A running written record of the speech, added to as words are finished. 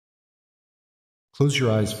Close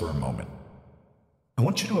your eyes for a moment. I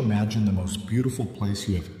want you to imagine the most beautiful place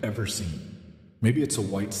you have ever seen. Maybe it's a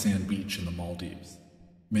white sand beach in the Maldives.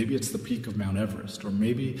 Maybe it's the peak of Mount Everest, or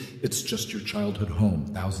maybe it's just your childhood home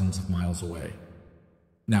thousands of miles away.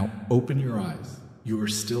 Now open your eyes. You are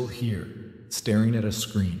still here, staring at a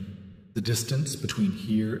screen. The distance between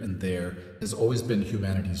here and there has always been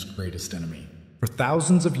humanity's greatest enemy. For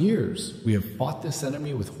thousands of years, we have fought this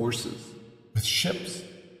enemy with horses, with ships,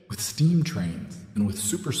 with steam trains, and with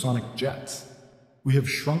supersonic jets. We have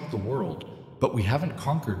shrunk the world, but we haven't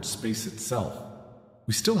conquered space itself.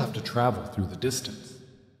 We still have to travel through the distance.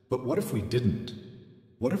 But what if we didn't?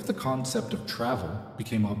 What if the concept of travel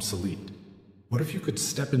became obsolete? What if you could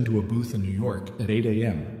step into a booth in New York at 8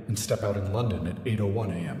 a.m. and step out in London at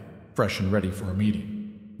 8:01 a.m., fresh and ready for a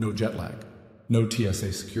meeting? No jet lag, no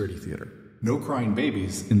TSA security theater, no crying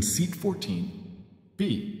babies in seat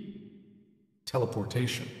 14B.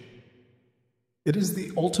 Teleportation. It is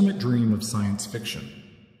the ultimate dream of science fiction.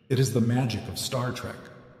 It is the magic of Star Trek,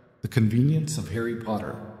 the convenience of Harry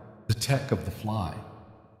Potter, the tech of The Fly.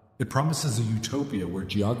 It promises a utopia where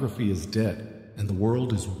geography is dead and the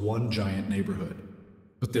world is one giant neighborhood.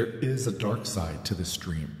 But there is a dark side to this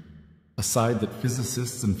dream, a side that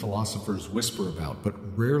physicists and philosophers whisper about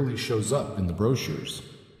but rarely shows up in the brochures.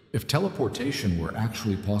 If teleportation were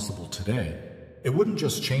actually possible today, it wouldn't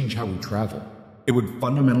just change how we travel. It would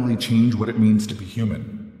fundamentally change what it means to be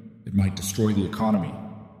human. It might destroy the economy,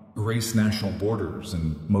 erase national borders,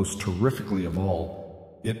 and most terrifically of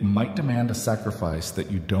all, it might demand a sacrifice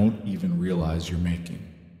that you don't even realize you're making.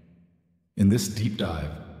 In this deep dive,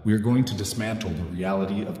 we are going to dismantle the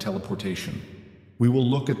reality of teleportation. We will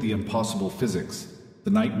look at the impossible physics,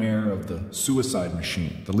 the nightmare of the suicide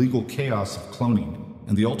machine, the legal chaos of cloning,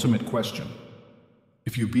 and the ultimate question: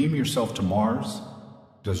 if you beam yourself to Mars,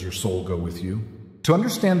 does your soul go with you? To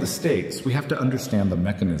understand the stakes, we have to understand the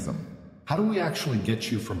mechanism. How do we actually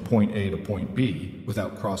get you from point A to point B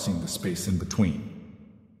without crossing the space in between?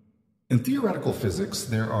 In theoretical physics,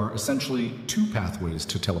 there are essentially two pathways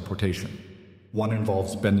to teleportation. One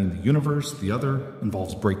involves bending the universe, the other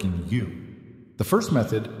involves breaking you. The first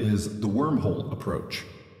method is the wormhole approach.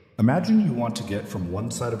 Imagine you want to get from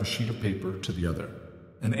one side of a sheet of paper to the other.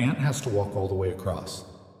 An ant has to walk all the way across.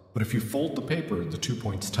 But if you fold the paper, the 2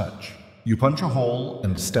 points touch. You punch a hole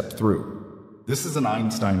and step through. This is an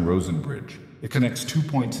Einstein-Rosen bridge. It connects 2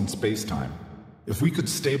 points in space-time. If we could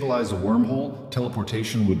stabilize a wormhole,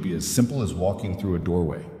 teleportation would be as simple as walking through a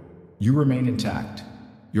doorway. You remain intact.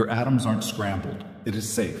 Your atoms aren't scrambled. It is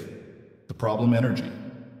safe. The problem: energy.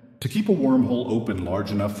 To keep a wormhole open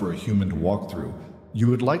large enough for a human to walk through, you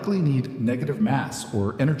would likely need negative mass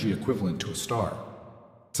or energy equivalent to a star.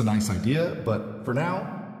 It's a nice idea, but for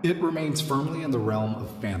now, it remains firmly in the realm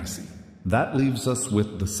of fantasy. That leaves us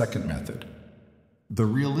with the second method, the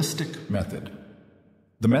realistic method.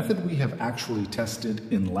 The method we have actually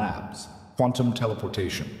tested in labs, quantum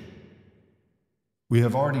teleportation. We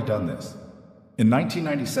have already done this. In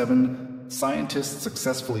 1997, scientists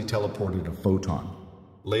successfully teleported a photon.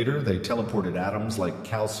 Later, they teleported atoms like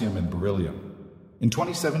calcium and beryllium. In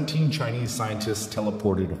 2017, Chinese scientists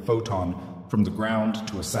teleported a photon from the ground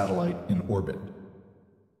to a satellite in orbit.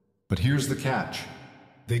 But here's the catch.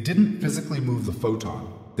 They didn't physically move the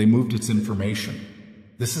photon, they moved its information.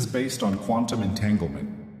 This is based on quantum entanglement.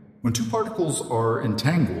 When two particles are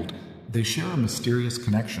entangled, they share a mysterious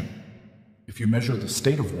connection. If you measure the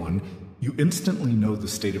state of one, you instantly know the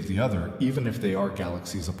state of the other, even if they are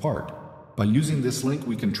galaxies apart. By using this link,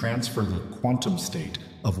 we can transfer the quantum state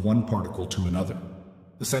of one particle to another.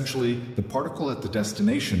 Essentially, the particle at the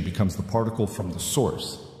destination becomes the particle from the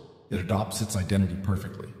source. It adopts its identity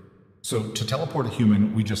perfectly. So to teleport a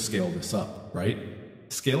human, we just scale this up, right?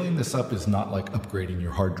 Scaling this up is not like upgrading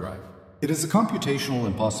your hard drive. It is a computational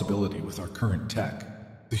impossibility with our current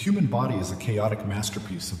tech. The human body is a chaotic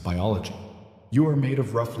masterpiece of biology. You are made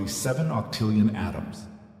of roughly 7 octillion atoms.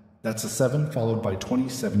 That's a 7 followed by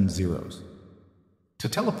 27 zeros. To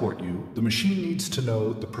teleport you, the machine needs to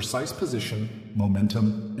know the precise position,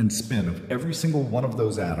 momentum, and spin of every single one of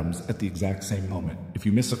those atoms at the exact same moment. If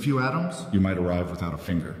you miss a few atoms, you might arrive without a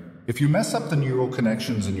finger. If you mess up the neural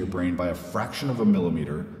connections in your brain by a fraction of a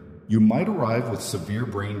millimeter, you might arrive with severe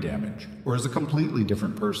brain damage, or as a completely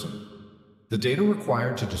different person. The data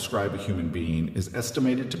required to describe a human being is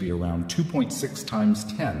estimated to be around 2.6 times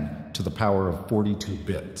 10 to the power of 42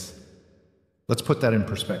 bits. Let's put that in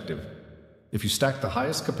perspective. If you stack the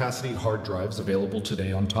highest capacity hard drives available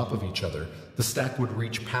today on top of each other, the stack would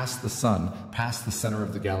reach past the sun, past the center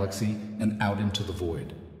of the galaxy, and out into the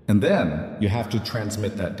void. And then you have to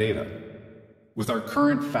transmit that data. With our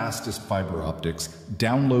current fastest fiber optics,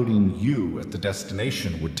 downloading you at the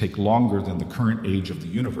destination would take longer than the current age of the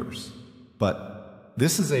universe. But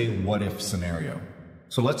this is a what-if scenario.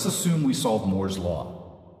 So let's assume we solve Moore's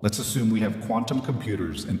law. Let's assume we have quantum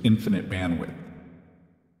computers and infinite bandwidth.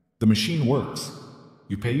 The machine works.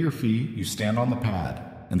 You pay your fee, you stand on the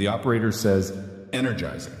pad, and the operator says,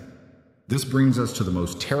 energizing. This brings us to the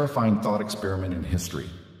most terrifying thought experiment in history.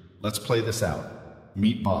 Let's play this out.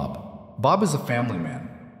 Meet Bob. Bob is a family man.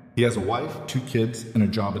 He has a wife, 2 kids, and a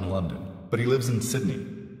job in London, but he lives in Sydney.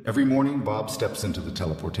 Every morning, Bob steps into the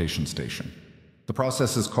teleportation station. The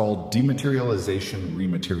process is called dematerialization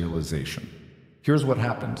rematerialization. Here's what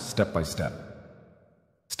happens step by step.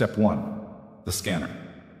 Step 1, the scanner.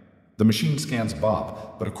 The machine scans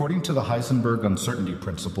Bob, but according to the Heisenberg uncertainty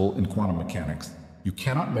principle in quantum mechanics, you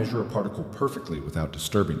cannot measure a particle perfectly without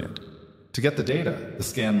disturbing it. To get the data, the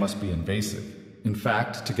scan must be invasive. In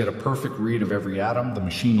fact, to get a perfect read of every atom, the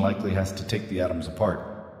machine likely has to take the atoms apart.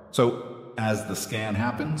 So, as the scan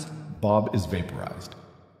happens, Bob is vaporized.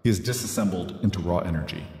 He is disassembled into raw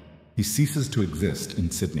energy. He ceases to exist in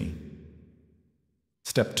Sydney.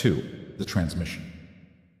 Step 2, the transmission.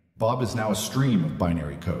 Bob is now a stream of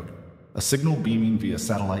binary code, a signal beaming via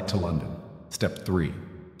satellite to London. Step 3,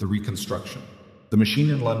 the reconstruction. The machine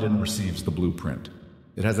in London receives the blueprint.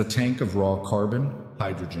 It has a tank of raw carbon,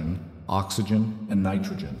 hydrogen, oxygen, and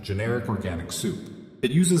nitrogen, generic organic soup.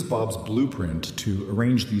 It uses Bob's blueprint to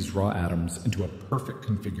arrange these raw atoms into a perfect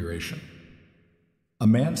configuration. A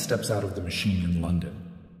man steps out of the machine in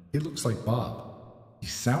London. He looks like Bob. He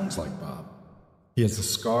sounds like Bob. He has a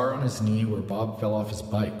scar on his knee where Bob fell off his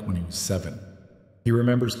bike when he was 7. He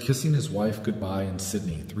remembers kissing his wife goodbye in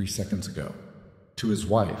Sydney 3 seconds ago. To his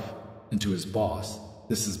wife and to his boss,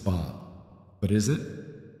 this is Bob. But is it?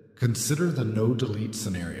 Consider the no-delete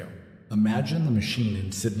scenario. Imagine the machine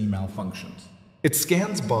in Sydney malfunctions. It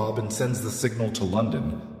scans Bob and sends the signal to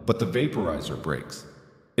London, but the vaporizer breaks.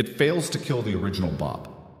 It fails to kill the original Bob.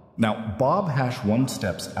 Now, Bob #1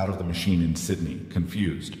 steps out of the machine in Sydney,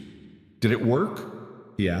 confused. Did it work?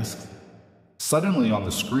 He asks. Suddenly on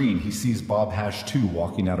the screen, he sees Bob #2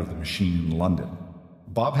 walking out of the machine in London.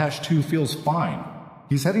 Bob #2 feels fine.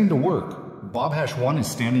 He's heading to work. Bob #1 is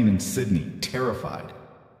standing in Sydney, terrified.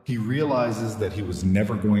 He realizes that he was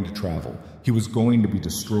never going to travel. He was going to be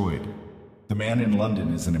destroyed. The man in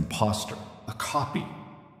London is an imposter, a copy,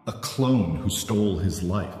 a clone who stole his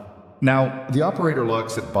life. Now, the operator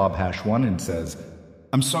looks at Bob #1 and says,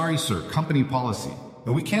 "I'm sorry, sir, company policy,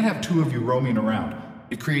 but we can't have 2 of you roaming around.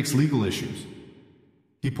 It creates legal issues."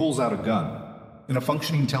 He pulls out a gun. In a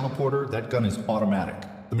functioning teleporter, that gun is automatic.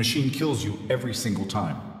 The machine kills you every single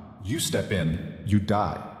time. You step in, you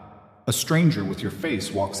die. A stranger with your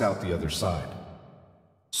face walks out the other side.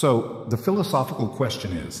 So, the philosophical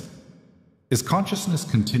question is consciousness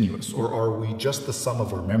continuous, or are we just the sum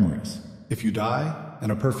of our memories? If you die,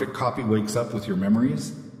 and a perfect copy wakes up with your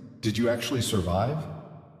memories, did you actually survive?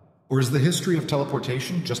 Or is the history of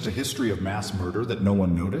teleportation just a history of mass murder that no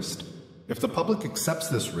one noticed? If the public accepts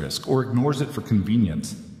this risk, or ignores it for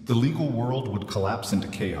convenience, the legal world would collapse into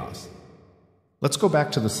chaos. Let's go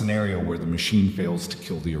back to the scenario where the machine fails to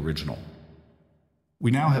kill the original. We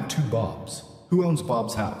now have 2 Bobs. Who owns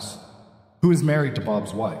Bob's house? Who is married to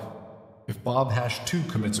Bob's wife? If Bob #2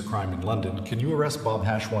 commits a crime in London, can you arrest Bob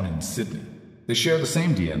 #1 in Sydney? They share the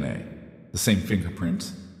same DNA, the same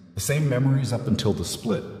fingerprints, the same memories up until the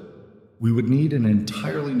split. We would need an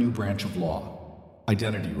entirely new branch of law,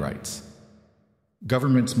 identity rights.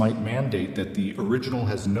 Governments might mandate that the original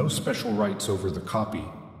has no special rights over the copy,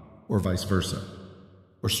 or vice versa.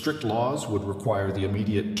 Or strict laws would require the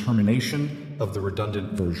immediate termination of the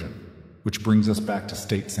redundant version, which brings us back to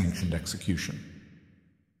state-sanctioned execution.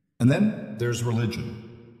 And then there's religion.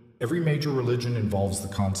 Every major religion involves the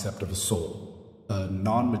concept of a soul, a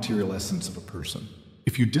non-material essence of a person.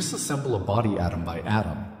 If you disassemble a body atom by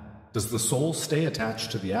atom, does the soul stay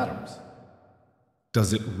attached to the atoms?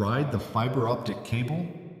 Does it ride the fiber optic cable?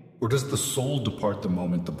 Or does the soul depart the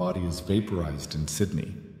moment the body is vaporized in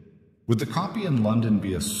Sydney? Would the copy in London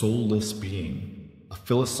be a soulless being, a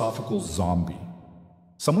philosophical zombie,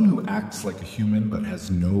 someone who acts like a human but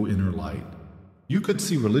has no inner light? You could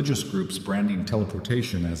see religious groups branding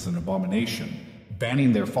teleportation as an abomination,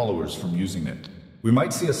 banning their followers from using it. We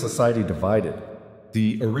might see a society divided.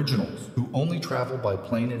 The originals, who only travel by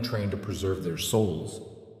plane and train to preserve their souls,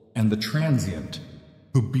 and the transient,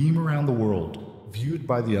 who beam around the world, viewed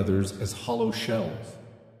by the others as hollow shells.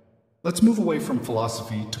 Let's move away from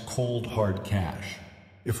philosophy to cold, hard cash.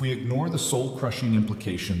 If we ignore the soul-crushing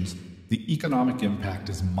implications, the economic impact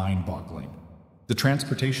is mind-boggling. The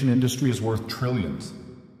transportation industry is worth trillions.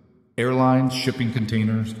 Airlines, shipping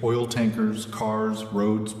containers, oil tankers, cars,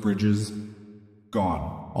 roads, bridges,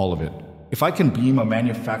 gone, all of it. If I can beam a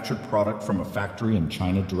manufactured product from a factory in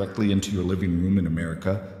China directly into your living room in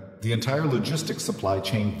America, the entire logistics supply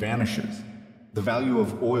chain vanishes. The value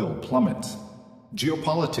of oil plummets.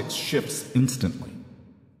 Geopolitics shifts instantly.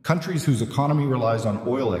 Countries whose economy relies on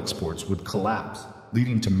oil exports would collapse,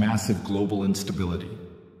 leading to massive global instability.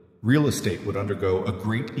 Real estate would undergo a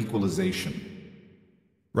great equalization.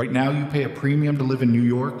 Right now, you pay a premium to live in New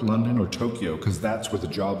York, London, or Tokyo because that's where the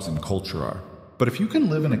jobs and culture are. But if you can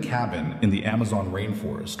live in a cabin in the Amazon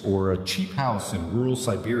rainforest or a cheap house in rural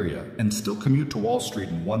Siberia and still commute to Wall Street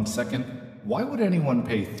in 1 second, why would anyone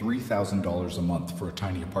pay $3,000 a month for a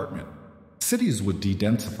tiny apartment? Cities would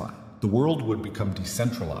de-densify. The world would become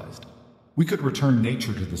decentralized. We could return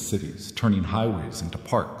nature to the cities, turning highways into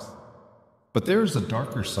parks. But there's a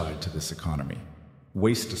darker side to this economy: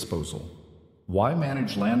 waste disposal. Why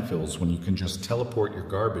manage landfills when you can just teleport your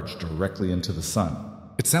garbage directly into the sun?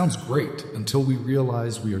 It sounds great until we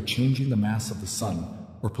realize we are changing the mass of the sun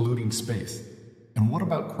or polluting space. And what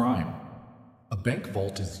about crime? A bank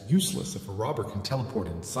vault is useless if a robber can teleport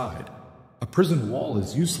inside. A prison wall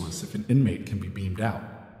is useless if an inmate can be beamed out.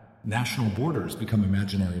 National borders become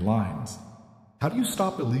imaginary lines. How do you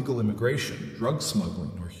stop illegal immigration, drug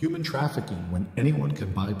smuggling, or human trafficking when anyone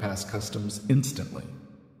can bypass customs instantly?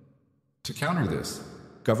 To counter this,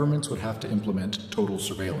 governments would have to implement total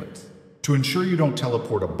surveillance. To ensure you don't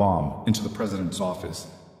teleport a bomb into the president's office,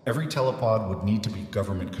 every telepod would need to be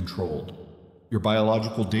government-controlled. Your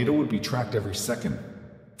biological data would be tracked every second.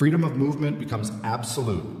 Freedom of movement becomes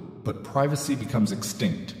absolute, but privacy becomes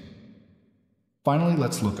extinct. Finally,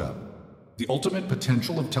 let's look up. The ultimate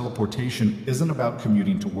potential of teleportation isn't about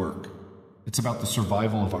commuting to work. It's about the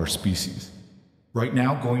survival of our species. Right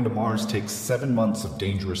now, going to Mars takes 7 months of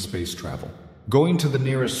dangerous space travel. Going to the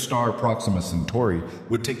nearest star, Proxima Centauri,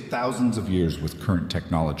 would take thousands of years with current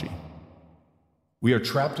technology. We are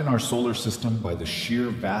trapped in our solar system by the sheer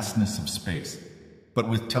vastness of space. But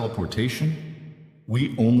with teleportation,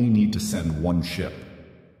 we only need to send one ship.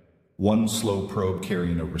 One slow probe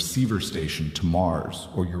carrying a receiver station to Mars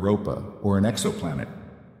or Europa or an exoplanet.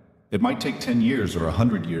 It might take 10 years or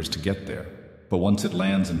 100 years to get there, but once it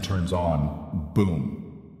lands and turns on, boom.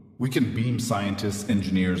 We can beam scientists,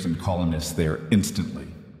 engineers, and colonists there instantly.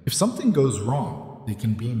 If something goes wrong, they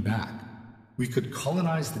can beam back. We could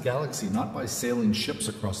colonize the galaxy not by sailing ships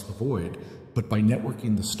across the void, but by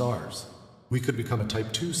networking the stars. We could become a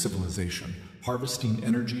Type 2 civilization, harvesting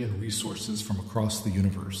energy and resources from across the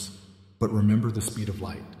universe. But remember the speed of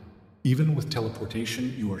light. Even with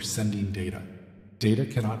teleportation, you are sending data. Data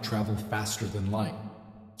cannot travel faster than light.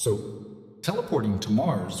 So, teleporting to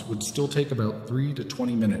Mars would still take about 3 to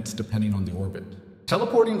 20 minutes depending on the orbit.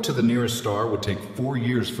 Teleporting to the nearest star would take 4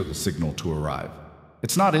 years for the signal to arrive.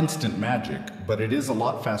 It's not instant magic, but it is a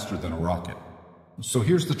lot faster than a rocket. So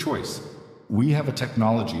here's the choice. We have a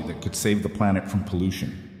technology that could save the planet from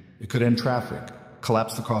pollution. It could end traffic,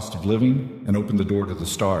 collapse the cost of living, and open the door to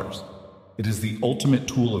the stars. It is the ultimate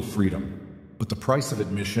tool of freedom, but the price of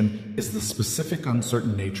admission is the specific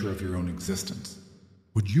uncertain nature of your own existence.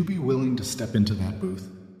 Would you be willing to step into that booth?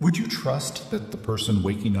 Would you trust that the person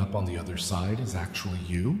waking up on the other side is actually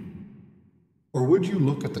you? Or would you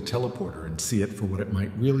look at the teleporter and see it for what it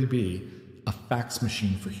might really be, a fax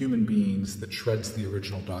machine for human beings that shreds the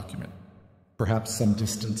original document? Perhaps some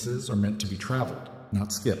distances are meant to be traveled,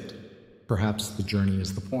 not skipped. Perhaps the journey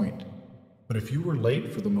is the point. But if you were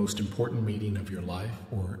late for the most important meeting of your life,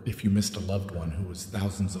 or if you missed a loved one who was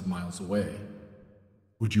thousands of miles away,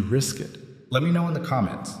 would you risk it? Let me know in the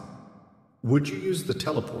comments. Would you use the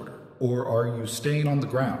teleporter, or are you staying on the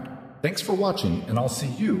ground? Thanks for watching, and I'll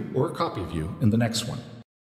see you, or a copy of you, in the next one.